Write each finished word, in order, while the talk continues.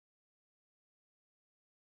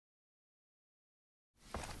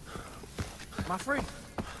My friend.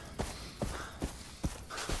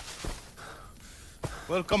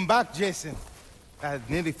 Welcome back, Jason. I had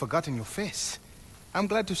nearly forgotten your face. I'm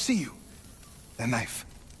glad to see you. The knife.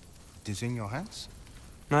 It is in your hands?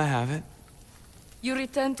 I have it. You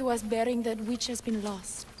return to us bearing that which has been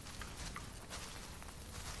lost.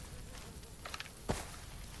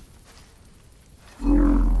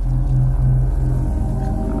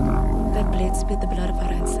 That blade spilled the blood of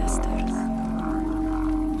our ancestors.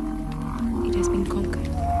 It has been conquered.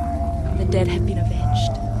 The dead have been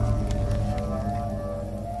avenged.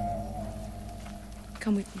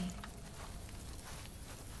 Come with me.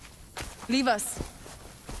 Leave us.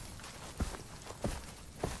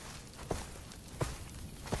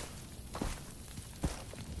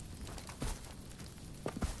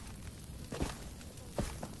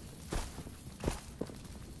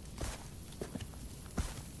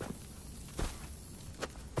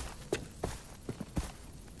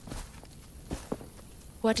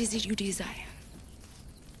 What is it you desire?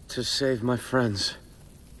 To save my friends.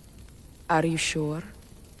 Are you sure?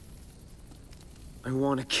 I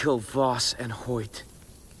want to kill Voss and Hoyt.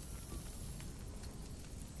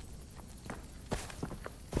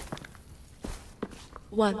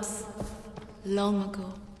 Once, long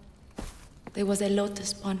ago, there was a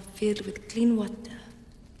lotus pond filled with clean water.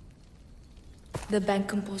 The bank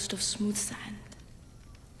composed of smooth sand.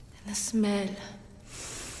 And the smell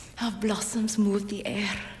of blossoms moved the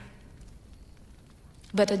air.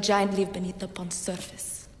 But a giant lived beneath the pond's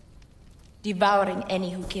surface, devouring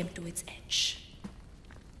any who came to its edge.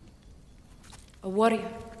 A warrior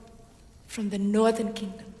from the Northern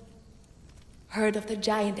Kingdom heard of the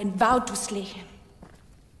giant and vowed to slay him.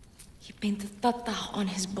 He painted Tata on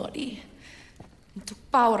his body and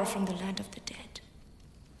took power from the land of the dead.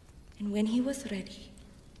 And when he was ready,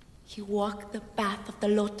 he walked the path of the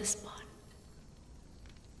lotus pond.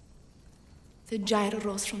 The giant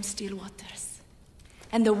rose from still waters,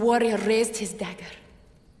 and the warrior raised his dagger.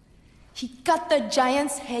 He cut the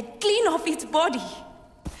giant's head clean off its body.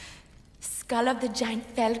 The skull of the giant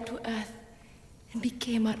fell to earth and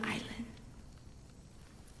became our island.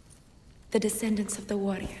 The descendants of the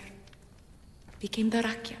warrior became the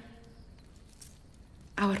Rakyat,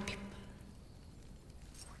 our people.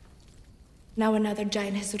 Now another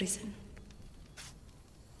giant has risen.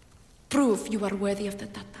 Prove you are worthy of the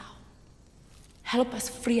Tatao. Help us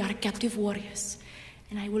free our captive warriors,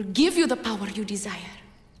 and I will give you the power you desire.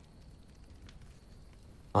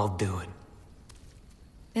 I'll do it.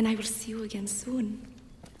 Then I will see you again soon.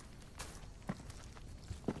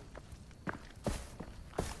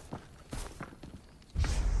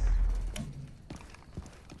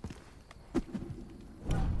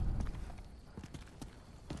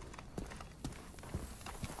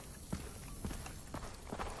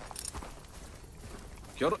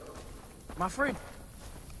 My friend.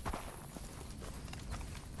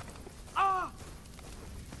 Ah!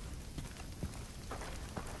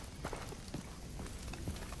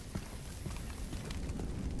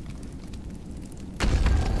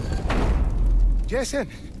 Jason,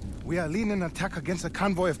 we are leading an attack against a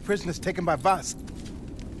convoy of prisoners taken by Voss.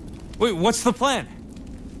 Wait, what's the plan?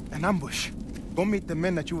 An ambush. Go meet the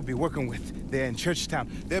men that you will be working with. They're in Churchtown.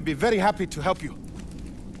 They'll be very happy to help you.